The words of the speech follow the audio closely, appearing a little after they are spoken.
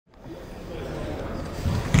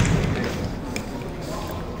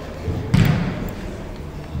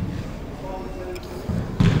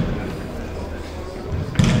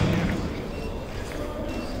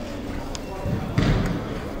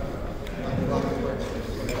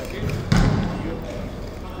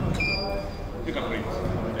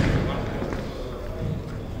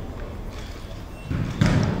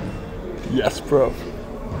Yes, bro.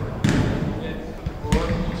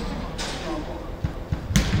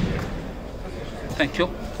 Thank you.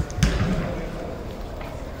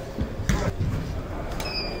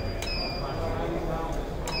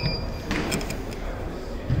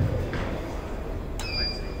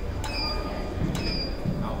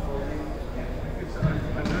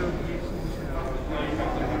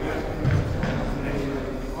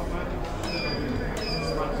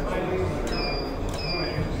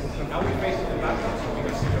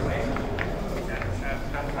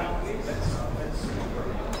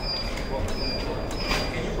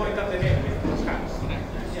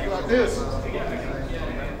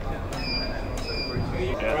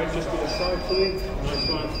 Right, just with a side to it. Nice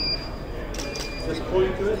one. Just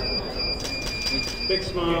point to it. Big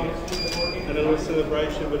smile and a little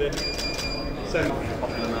celebration with it.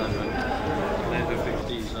 Popular man, right?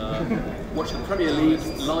 He's watching the Premier League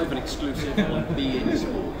live and exclusive on beIN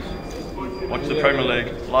Sports. Watch the Premier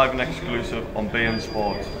League live and exclusive on beIN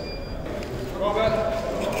Sports.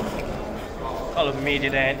 I love media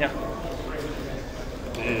day, ain't ya?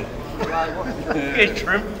 Yeah. Good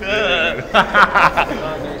shrimp.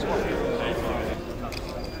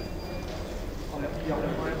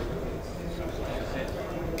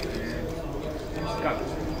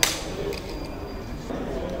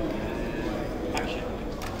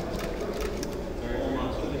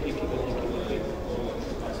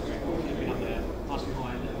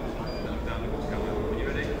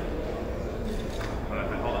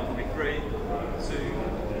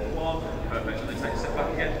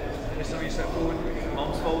 Step forward,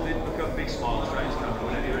 arms folded, look up, big smile, straight to camera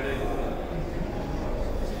whenever you're ready.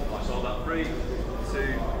 Nice, hold that, 3,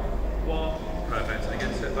 2, 1, perfect, and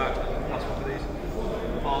again step back, last one for these.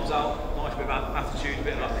 Arms out, nice bit of attitude, a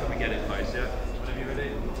bit of that come and get it face, yeah? Whenever you're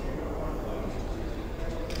ready.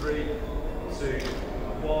 3, 2,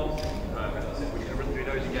 1, perfect, that's it, we're going to run through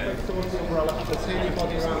those again. Turn your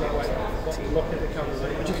body around that way, look at the camera,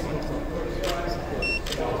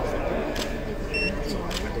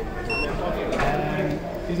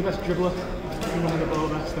 he's the best dribbler. He's one of the ball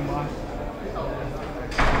best, and why?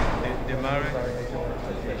 The Murray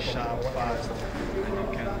is sharp, fast, and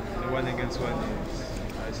he can. The one against one,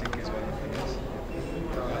 I think is one of the best.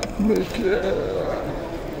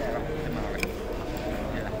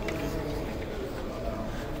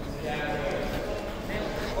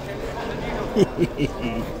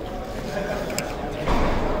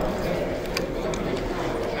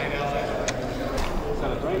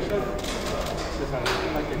 Celebration.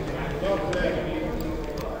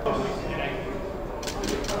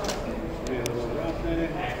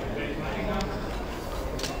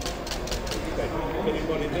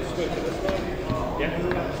 Anybody this way to this way? Yeah.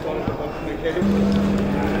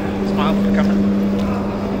 Smile for the camera.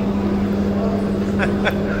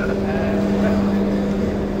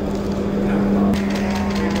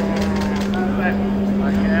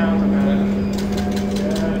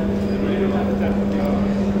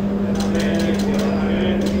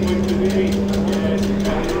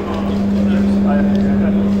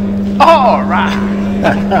 All right.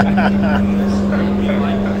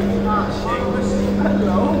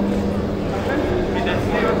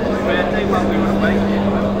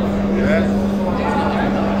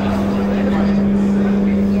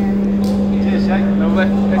 Cheers, Jake. Lovely.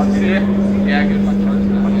 Nice to see you. Yeah, good.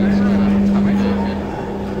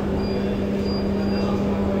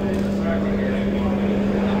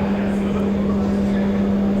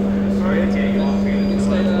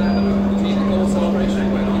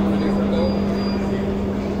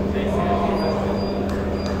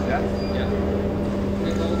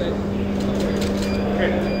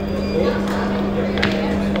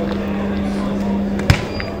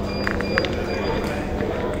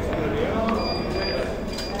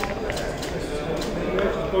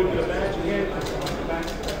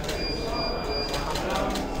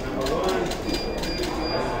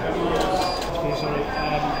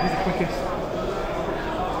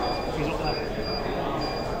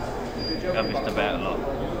 I've missed about a lot.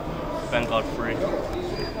 Ben Godfrey,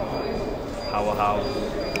 Powerhouse,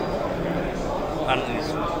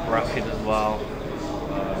 Anthony's rapid as well.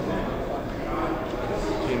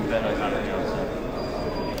 Between Ben and Anthony,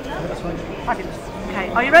 Fabulous. Okay,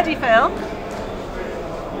 are you ready, Phil?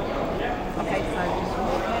 Okay, so just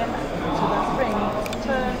walk in to the ring,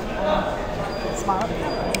 turn, and smile at the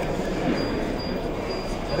camera.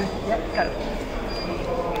 Ready? Yep, go.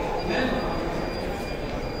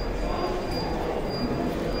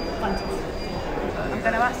 Fantastic. I'm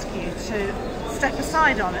going to ask you you to step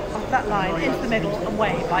aside on it, off that line, into the middle and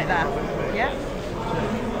wave like that. Yeah?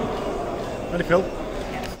 Ready, Phil?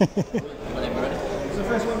 So the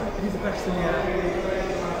first one, who's the best in the air?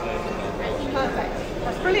 Perfect.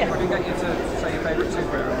 That's brilliant. I can get you to say your favourite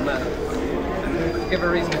superhero on there. And give a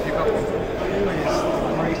reason if you've got one.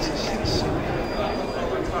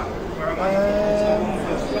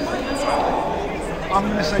 I'm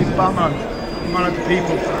going to say Batman, man of the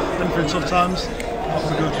people, been through tough times, not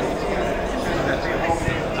for good.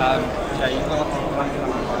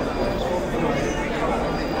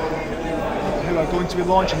 Who are going to be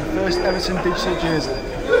launching the first Everton digital jersey.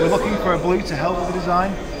 We're looking for a blue to help with the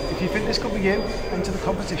design. If you think this could be you, enter the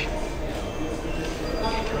competition.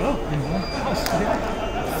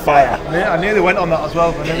 Fire. Yeah, I nearly went on that as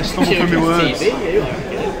well, but I nearly stumbled through my words.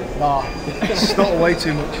 Nah, stutter way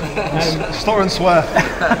too much. Stutter and swear.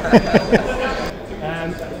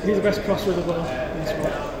 Who's the best crosser of the ball in the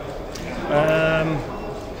squad?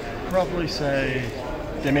 Probably say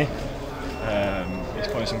Dimmy. He's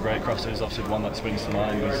playing some great crosses. Obviously, the one that springs to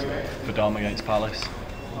mind was Verdam against Palace,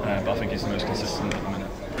 but I think he's the most consistent at the minute.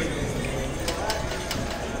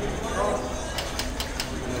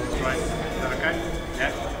 Right, is that okay?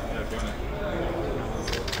 Yeah.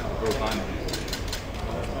 We're fine.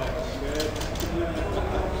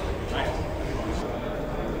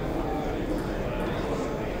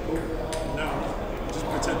 Now, just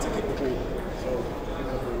pretend to kick the ball. So,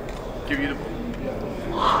 Give you the ball.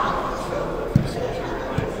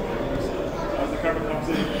 as the camera comes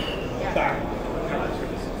in, bang.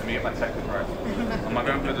 Let me get my technique right. Am I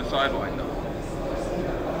going for the sideline now?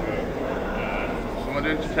 So am I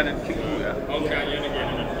doing pretending to kick the ball, yeah? Okay, yeah,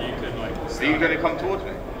 again, and then you can like. Are you going to come towards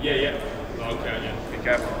me? Yeah. Okay, yeah. Be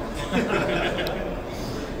careful.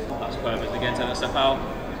 That's perfect. Again, take that step out.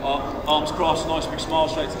 Arms crossed, nice big smile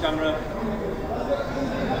straight to camera.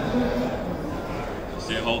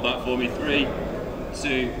 So hold that for me. 3,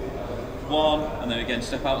 2, 1, and then again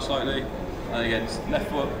step out slightly. And again, left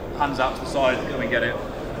foot, hands out to the side, come and get it.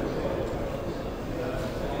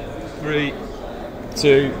 3,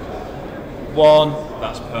 2, 1.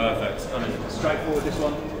 That's perfect. And then straight forward this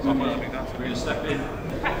one. We're going to step in.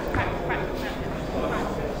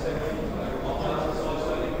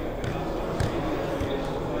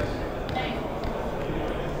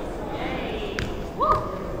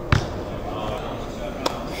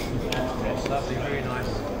 Lovely, very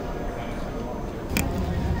nice.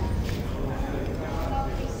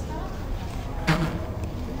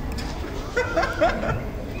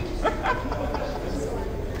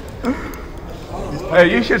 Hey,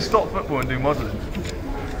 you should stop football and do modelling.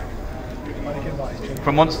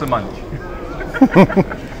 For Monster Munch.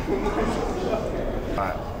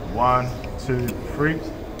 Alright, 1, 2, 3.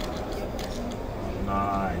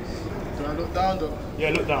 Nice. Do I look down though? Yeah,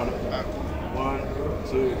 look down. 1,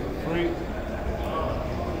 2, 3.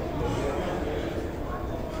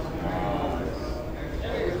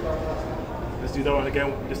 Let's do that one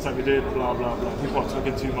again. This time we did blah blah blah. We're not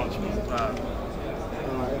talking too much. Alright,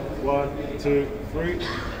 1, 2, 3.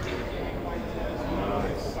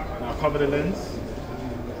 Nice. Now cover the lens.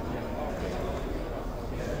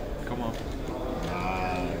 Come on.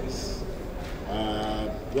 Nice.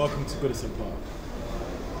 Welcome to Goodison Park.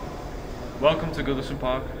 Welcome to Goodison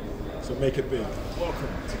Park. So make it big. Welcome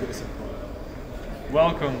to Goodison Park.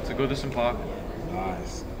 Welcome to Goodison Park.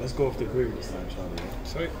 Nice. Let's go off the groove this time, Charlie.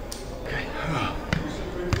 Sweet.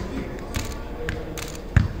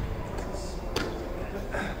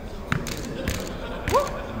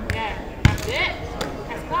 Yeah, that's it.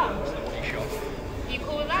 That's calm. You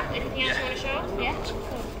cool with that? Anything else you want to show off? Yeah?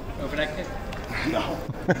 Cool. Overneck. No.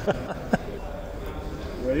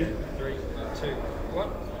 Ready? 3, 2, 1.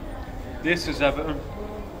 This is Everton.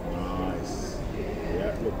 Nice.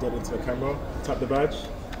 Yeah, look dead into the camera. Tap the badge.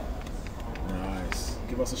 Nice.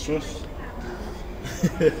 Give us a shush.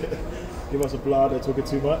 Give us a blah, they're talking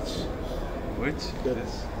too much. Which? Good.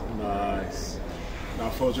 Nice. Now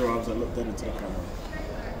fold your arms and look dead into the camera.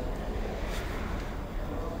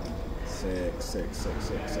 6, 6, 6,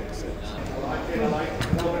 6, 6, 6.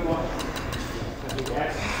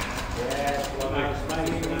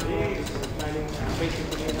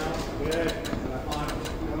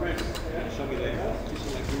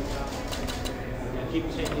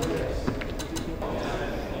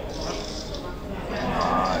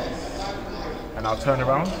 And I'll turn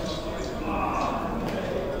around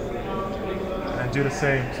and do the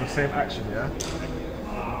same, so same action, yeah?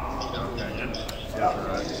 Yeah,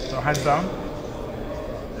 right. So hands down.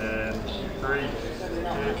 And 3, 2,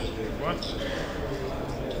 1.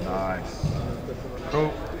 Nice.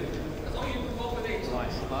 Cool.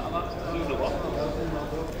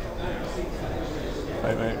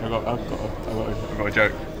 Wait, I've got a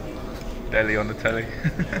joke. Deli on the telly.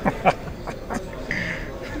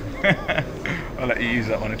 I'll let you use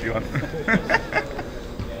that one if you want.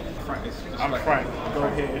 I'm Frank. Go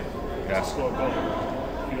here Yeah. to score a goal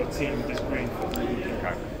for your team this green football weekend.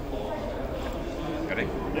 Okay. Ready?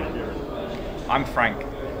 Yeah. I'm Frank.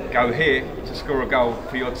 Go here to score a goal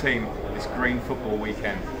for your team this green football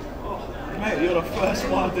weekend. Mate, you're the first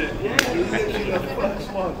one, dude. Yeah, you're literally the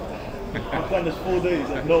first one. I've done this 4 days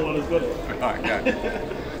and no one has got it. Right, go.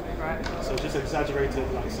 So just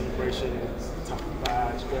exaggerated like celebrations, tapping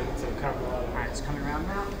badge, going into the camera. Alright, it's coming around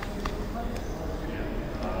now.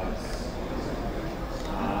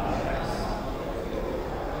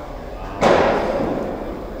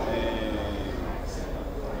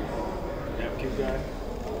 Yeah, keep going.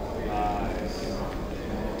 Nice.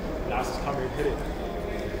 Last is coming, hit it.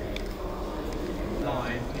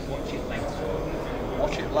 Live, watch it later.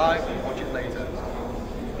 Watch it live and watch it later.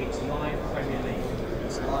 It's live Premier League.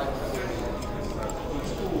 It's live.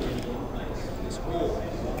 It's all.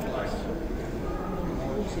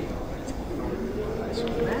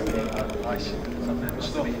 Nice.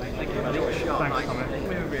 Thank you very much. Thanks, Tommy.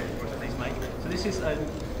 Please, mate. So this is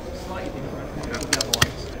slightly different from the other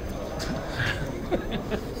ones.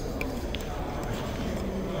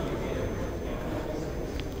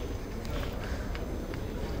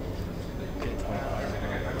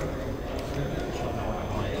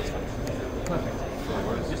 Perfect.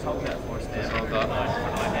 Just hold that for us there. Just hold that. Nice.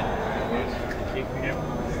 Thank you.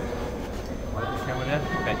 Camera there.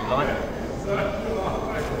 Bet you like.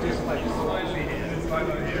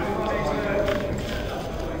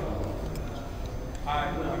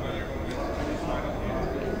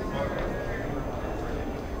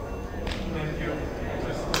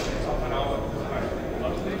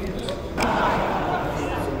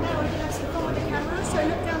 So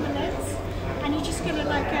look down the lens, and you're just going to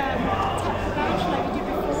like tap the badge like you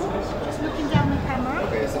did before, just looking down the camera.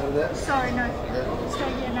 Okay, so that. Sorry, no,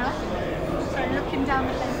 stay here now. So looking down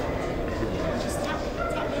the lens, just tap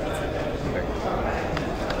everything.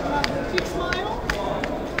 Lovely. Big smile,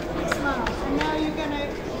 and now you're going to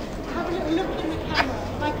have a little look in the camera,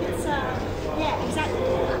 like it's, yeah, exactly.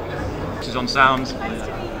 This is on sound. Nice to meet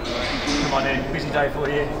you. Come on in, busy day for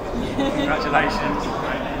you. Congratulations.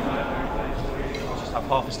 Just have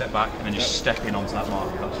half a step back and then just step in onto that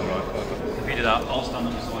mark. That's all right. If you do that, I'll stand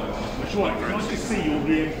on the side. Which one? Once you see, you'll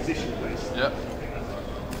be in position, please. Yep.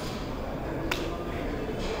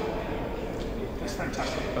 That's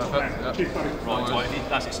fantastic. Perfect. Yep. Keep going. Right,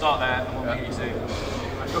 that's it. Start there, and we'll get you to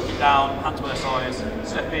look it down, hands by their sides,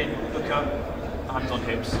 step in, look up, hands on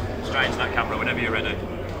hips, straight into that camera whenever you're ready.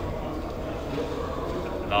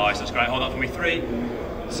 Nice, that's great. Hold that for me. 3, 2,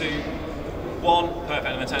 1. Perfect.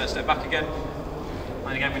 And then take a step back again.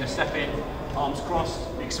 And again, we're going to step in, arms crossed,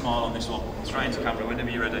 big smile on this one. Straight into camera whenever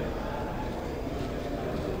you're ready.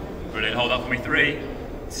 Brilliant. Hold that for me. 3,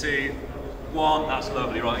 2, 1. That's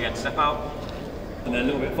lovely. Right, again, step out. And then a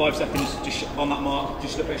little bit, 5 seconds, just on that mark,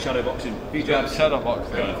 just a little bit of shadow boxing. Few jabs. Shadow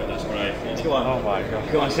boxing. Perfect, that's great. Go on. Oh my god.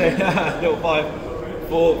 Go on, say little 5,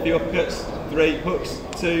 4, few uppercuts, 3, hooks,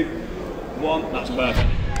 2, 1. That's perfect.